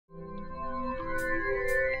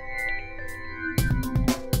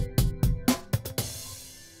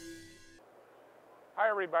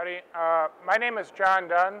everybody. My name is John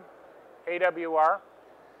Dunn, AWR,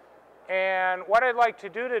 and what I'd like to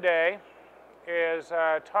do today is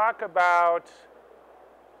talk about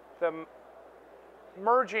the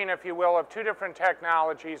merging, if you will, of two different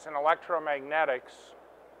technologies in electromagnetics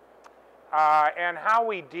and how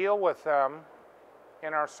we deal with them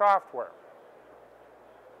in our software.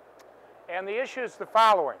 And the issue is the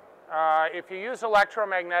following. If you use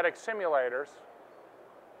electromagnetic simulators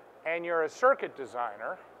and you're a circuit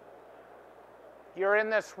designer, you're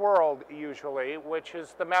in this world usually, which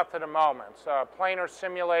is the method of moments. Planar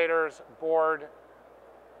simulators, board,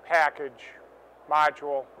 package,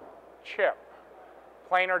 module, chip.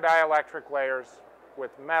 Planar dielectric layers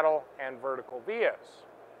with metal and vertical vias.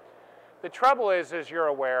 The trouble is, as you're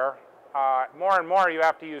aware, more and more you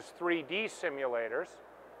have to use 3D simulators.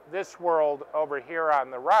 This world over here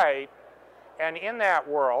on the right, and in that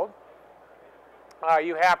world,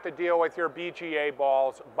 you have to deal with your BGA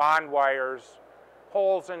balls, bond wires,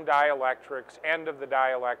 holes in dielectrics, end of the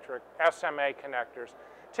dielectric, SMA connectors,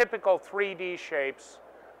 typical 3D shapes,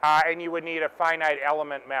 and you would need a finite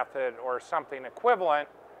element method or something equivalent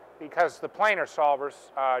because the planar solvers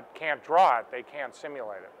can't draw it, they can't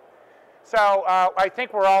simulate it. So I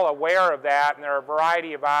think we're all aware of that, and there are a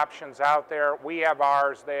variety of options out there. We have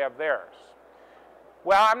ours, they have theirs.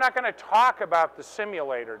 Well, I'm not going to talk about the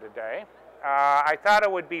simulator today. I thought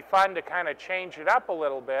it would be fun to kind of change it up a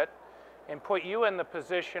little bit and put you in the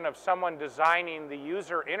position of someone designing the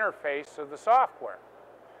user interface of the software.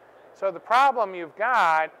 So the problem you've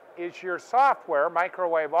got is your software,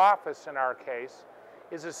 Microwave Office in our case,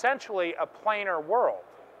 is essentially a planar world.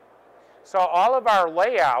 So all of our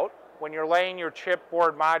layout, when you're laying your chip,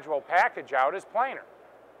 board, module, package out, is planar.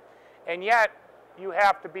 And yet, you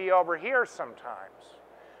have to be over here sometimes.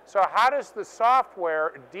 So how does the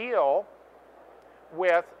software deal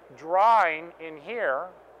with drawing in here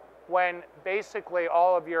when basically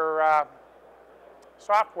all of your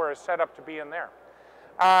software is set up to be in there?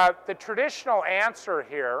 The traditional answer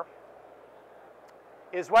here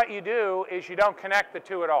is what you do is you don't connect the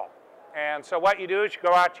two at all. And so what you do is you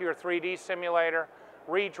go out to your 3D simulator,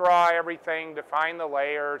 redraw everything, define the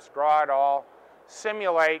layers, draw it all,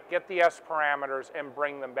 simulate, get the S parameters, and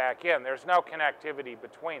bring them back in. There's no connectivity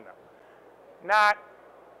between them. Not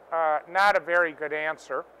a very good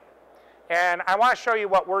answer. And I want to show you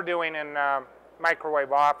what we're doing in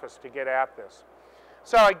Microwave Office to get at this.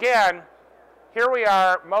 So again, here we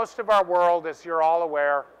are. Most of our world, as you're all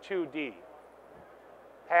aware, 2D.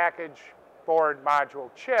 Package, board, module,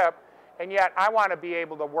 chip. And yet I want to be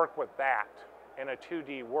able to work with that in a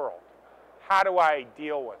 2D world. How do I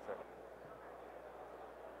deal with it?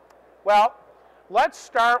 Well, let's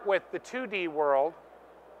start with the 2D world.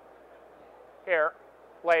 Here,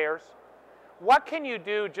 layers. What can you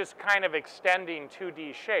do just kind of extending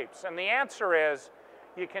 2D shapes? And the answer is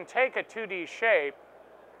you can take a 2D shape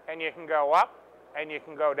and you can go up and you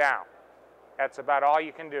can go down. That's about all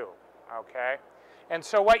you can do, okay? And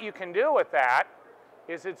so what you can do with that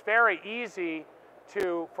is it's very easy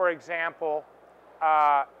to, for example,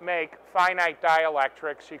 make finite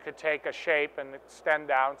dielectrics. You could take a shape and extend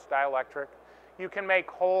down, it's dielectric. You can make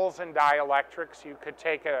holes in dielectrics. You could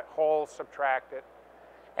take a hole, subtract it.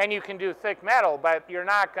 And you can do thick metal, but you're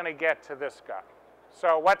not going to get to this guy.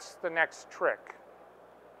 So what's the next trick?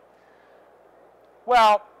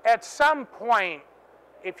 Well, at some point,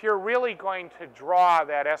 if you're really going to draw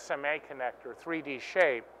that SMA connector 3D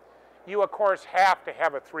shape, you, of course, have to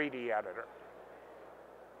have a 3D editor.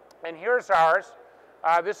 And here's ours.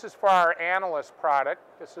 This is for our Analyst product.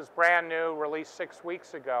 This is brand new, released 6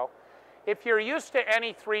 weeks ago. If you're used to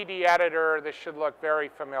any 3D editor, this should look very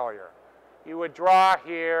familiar. You would draw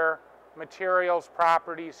here, materials,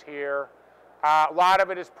 properties here. A lot of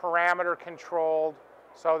it is parameter controlled,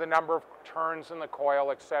 so the number of turns in the coil,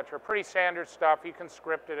 etc. Pretty standard stuff. You can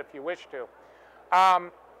script it if you wish to.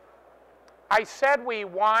 I said we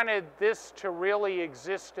wanted this to really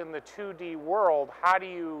exist in the 2D world. How do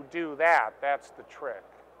you do that? That's the trick.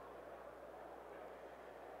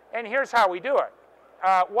 And here's how we do it.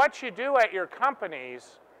 What you do at your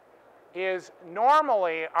companies is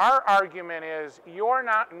normally, our argument is you're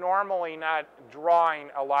normally not drawing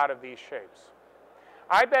a lot of these shapes.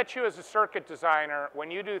 I bet you as a circuit designer,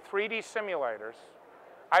 when you do 3D simulators,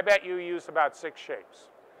 I bet you use about 6 shapes.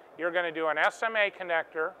 You're going to do an SMA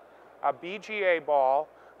connector, a BGA ball,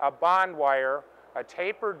 a bond wire, a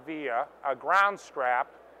tapered via, a ground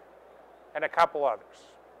strap, and a couple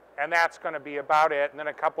others. And that's going to be about it, and then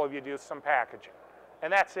a couple of you do some packaging.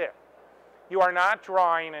 And that's it. You are not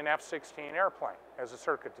drawing an F-16 airplane as a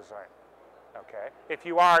circuit designer, okay? If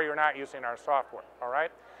you are, you're not using our software, all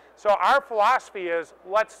right? So our philosophy is,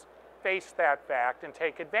 let's face that fact and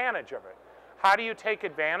take advantage of it. How do you take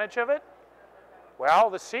advantage of it? Well,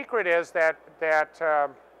 the secret is that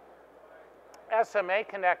SMA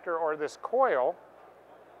connector, or this coil,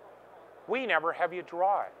 we never have you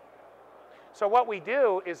draw it. So what we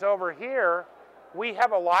do is, over here, we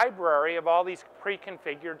have a library of all these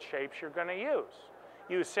pre-configured shapes you're going to use.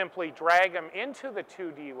 You simply drag them into the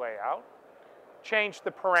 2D layout, change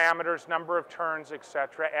the parameters, number of turns,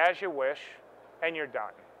 etc., as you wish, and you're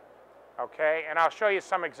done. Okay? And I'll show you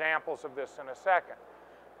some examples of this in a second.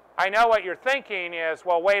 I know what you're thinking is,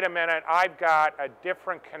 well, wait a minute, I've got a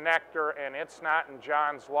different connector and it's not in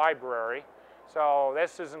John's library, so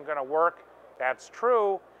this isn't going to work. That's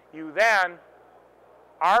true. You then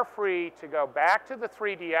are free to go back to the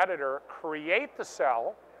 3D editor, create the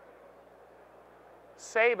cell,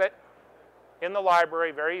 save it in the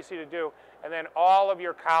library, very easy to do, and then all of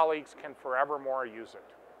your colleagues can forevermore use it.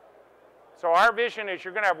 So our vision is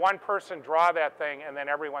you're going to have one person draw that thing, and then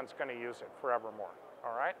everyone's going to use it forevermore.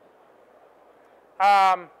 All right?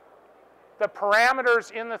 The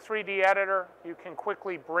parameters in the 3D editor, you can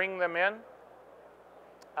quickly bring them in.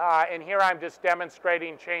 And here I'm just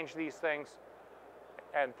demonstrating, change these things,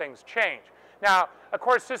 and things change. Now, of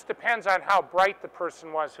course, this depends on how bright the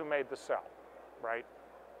person was who made the cell, right?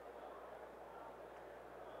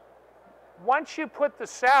 Once you put the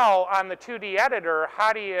cell on the 2D editor,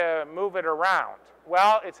 how do you move it around?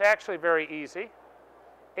 Well, it's actually very easy.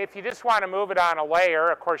 If you just want to move it on a layer,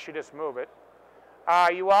 of course, you just move it.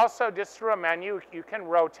 You also, just through a menu, you can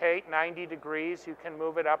rotate 90 degrees. You can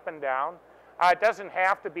move it up and down. It doesn't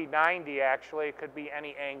have to be 90, actually. It could be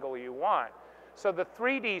any angle you want. So the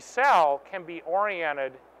 3D cell can be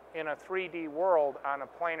oriented in a 3D world on a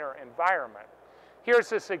planar environment. Here's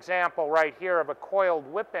this example right here of a coiled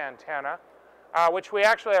whip antenna, which we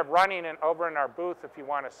actually have running over in our booth if you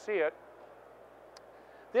want to see it.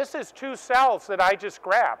 This is two cells that I just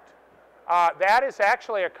grabbed. That is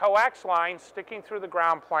actually a coax line sticking through the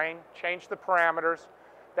ground plane. Change the parameters.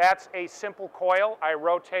 That's a simple coil. I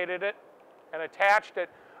rotated it and attached it.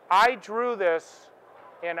 I drew this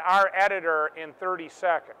in our editor in 30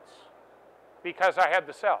 seconds because I had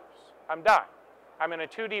the cells. I'm done. I'm in a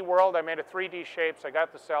 2D world. I made a 3D shapes. I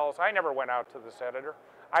got the cells. I never went out to this editor.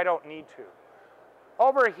 I don't need to.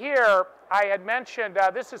 Over here, I had mentioned,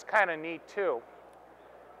 this is kind of neat too.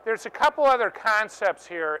 There's a couple other concepts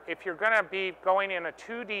here. If you're going to be going in a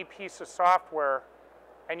 2D piece of software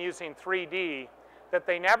and using 3D, that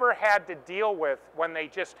they never had to deal with when they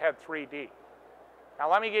just had 3D.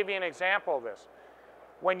 Now let me give you an example of this.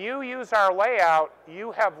 When you use our layout,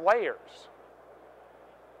 you have layers.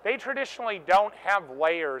 They traditionally don't have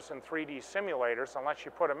layers in 3D simulators unless you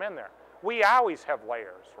put them in there. We always have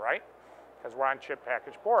layers, right? Because we're on chip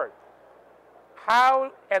package board.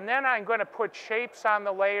 And then I'm going to put shapes on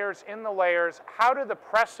the layers, in the layers. How do the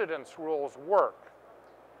precedence rules work?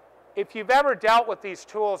 If you've ever dealt with these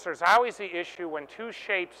tools, there's always the issue when two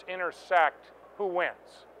shapes intersect, who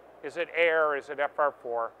wins? Is it air? Is it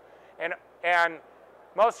FR4? And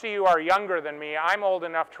most of you are younger than me. I'm old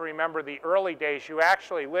enough to remember the early days. You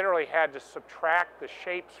actually literally had to subtract the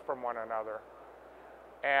shapes from one another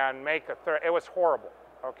and make a third. It was horrible,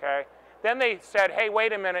 okay? Then they said, hey,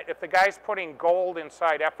 wait a minute. If the guy's putting gold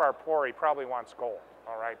inside FR4, he probably wants gold,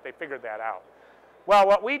 all right? They figured that out. Well,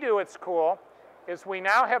 what we do, it's cool, is we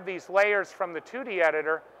now have these layers from the 2D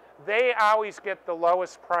editor. They always get the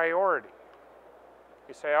lowest priority.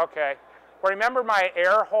 You say, okay, well, remember my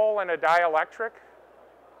air hole in a dielectric?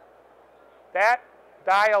 That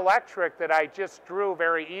dielectric that I just drew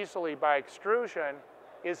very easily by extrusion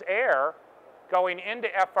is air going into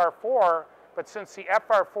FR4, but since the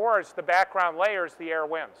FR4 is the background layers, the air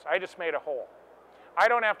wins. I just made a hole. I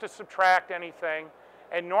don't have to subtract anything,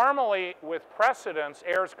 and normally with precedence,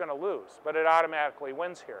 air is going to lose, but it automatically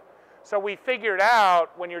wins here. So we figured out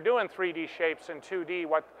when you're doing 3D shapes in 2D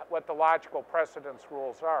what the logical precedence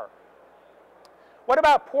rules are. What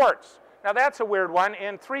about ports? Now that's a weird one.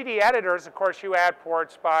 In 3D editors, of course, you add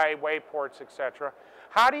ports by wave ports, etc.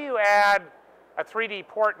 How do you add a 3D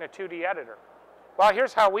port in a 2D editor? Well,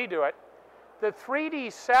 here's how we do it. The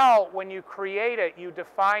 3D cell, when you create it, you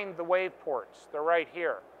define the wave ports. They're right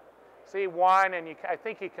here. See one, and I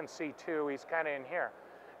think you can see two. He's kind of in here.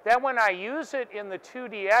 Then when I use it in the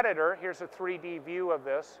 2D editor, here's a 3D view of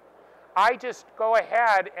this, I just go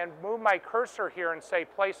ahead and move my cursor here and say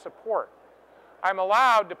place a port. I'm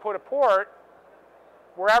allowed to put a port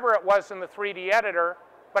wherever it was in the 3D editor,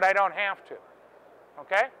 but I don't have to.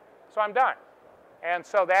 Okay? So I'm done. And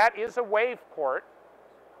so that is a wave port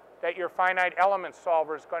that your finite element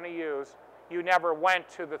solver is going to use. You never went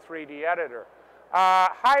to the 3D editor.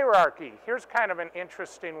 Hierarchy. Here's kind of an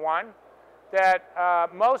interesting one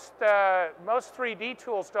that most 3D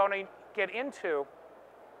tools don't get into.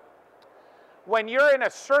 When you're in a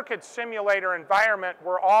circuit simulator environment,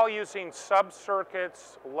 we're all using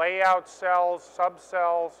sub-circuits, layout cells,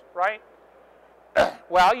 sub-cells, right?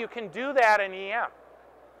 Well, you can do that in EM.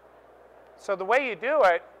 So the way you do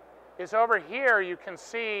it is over here you can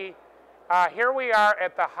see, here we are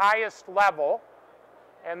at the highest level.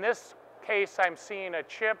 In this case, I'm seeing a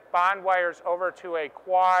chip, bond wires over to a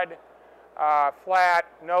quad flat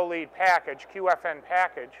no lead package, QFN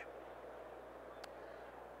package.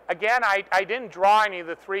 Again, I didn't draw any of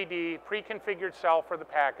the 3D pre-configured cell for the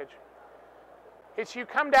package. It's you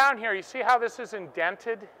come down here, you see how this is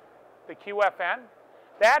indented, the QFN?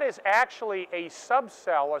 That is actually a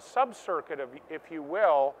subcell, a sub-circuit, if you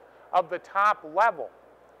will, of the top level,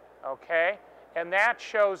 okay? And that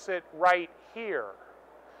shows it right here.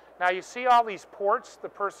 Now you see all these ports the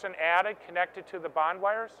person added connected to the bond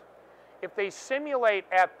wires? If they simulate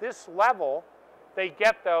at this level, they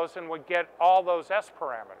get those and would get all those S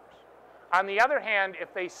parameters. On the other hand,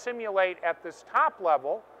 if they simulate at this top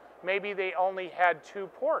level, maybe they only had 2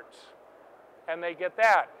 ports, and they get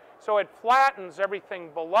that. So it flattens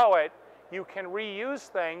everything below it. You can reuse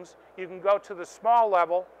things. You can go to the small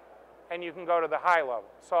level, and you can go to the high level.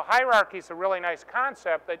 So hierarchy is a really nice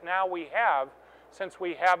concept that now we have, since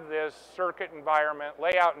we have this circuit environment,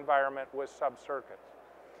 layout environment with sub-circuits.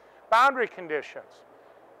 Boundary conditions.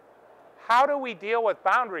 How do we deal with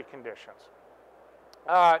boundary conditions?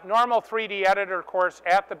 Normal 3D editor, of course,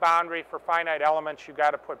 at the boundary for finite elements, you've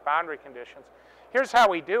got to put boundary conditions. Here's how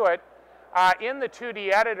we do it. In the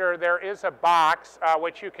 2D editor, there is a box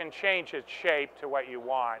which you can change its shape to what you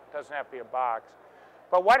want. It doesn't have to be a box.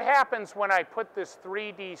 But what happens when I put this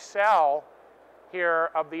 3D cell here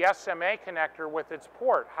of the SMA connector with its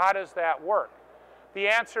port? How does that work? The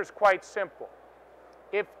answer is quite simple.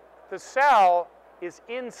 If the cell is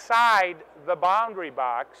inside the boundary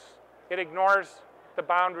box, it ignores the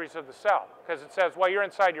boundaries of the cell because it says, well, you're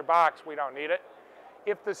inside your box, we don't need it.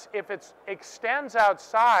 If it extends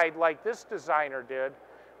outside like this designer did,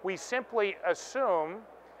 we simply assume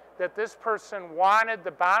that this person wanted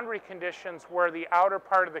the boundary conditions where the outer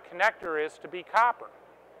part of the connector is to be copper.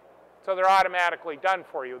 So they're automatically done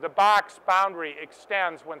for you. The box boundary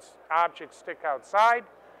extends when objects stick outside.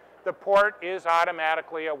 The port is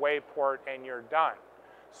automatically a wave port, and you're done.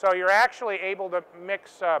 So you're actually able to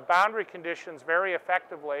mix boundary conditions very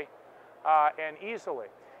effectively and easily.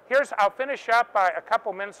 I'll finish up, a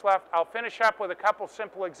couple minutes left. I'll finish up with a couple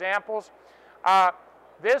simple examples.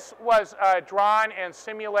 This was drawn and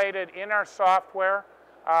simulated in our software.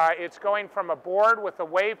 It's going from a board with a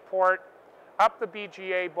wave port up the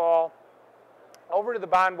BGA ball, over to the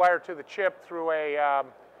bond wire to the chip through a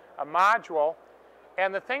module.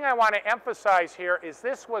 And the thing I want to emphasize here is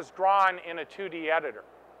this was drawn in a 2D editor.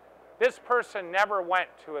 This person never went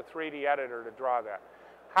to a 3D editor to draw that.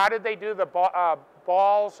 How did they do the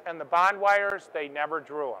balls and the bond wires? They never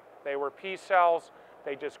drew them. They were P cells.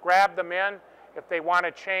 They just grabbed them in. If they want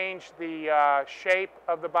to change the shape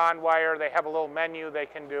of the bond wire, they have a little menu, they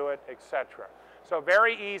can do it, etc. So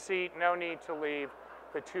very easy, no need to leave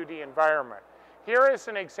the 2D environment. Here is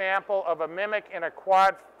an example of a mimic in a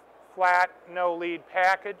quad flat no lead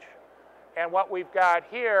package. And what we've got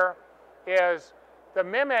here is the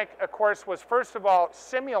mimic, of course, was first of all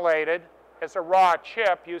simulated as a raw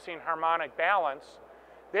chip using harmonic balance.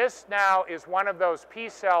 This now is one of those P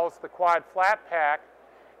cells, the quad flat pack,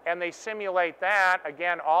 and they simulate that,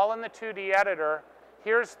 again, all in the 2D editor.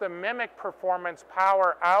 Here's the mimic performance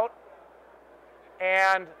power out,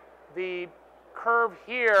 and the curve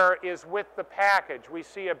here is with the package. We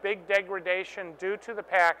see a big degradation due to the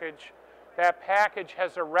package. That package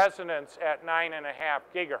has a resonance at 9.5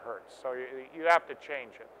 gigahertz, so you have to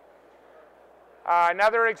change it.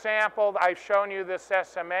 Another example, I've shown you this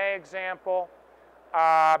SMA example.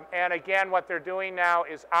 And again, what they're doing now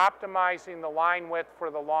is optimizing the line width for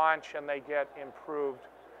the launch, and they get improved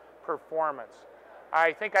performance.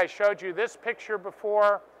 I think I showed you this picture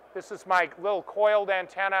before. This is my little coiled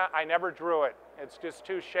antenna. I never drew it. It's just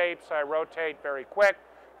 2 shapes. I rotate very quick,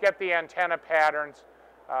 get the antenna patterns,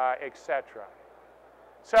 etc.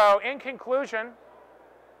 So in conclusion,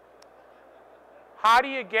 how do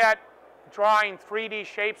you get drawing 3D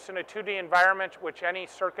shapes in a 2D environment, which any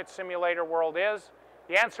circuit simulator world is?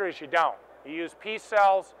 The answer is you don't. You use P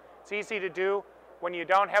cells. It's easy to do. When you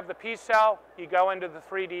don't have the P cell, you go into the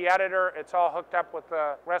 3D editor. It's all hooked up with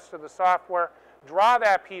the rest of the software. Draw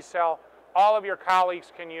that P cell. All of your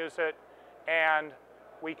colleagues can use it, and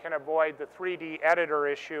we can avoid the 3D editor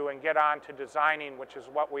issue and get on to designing, which is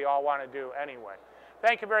what we all want to do anyway.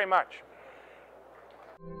 Thank you very much.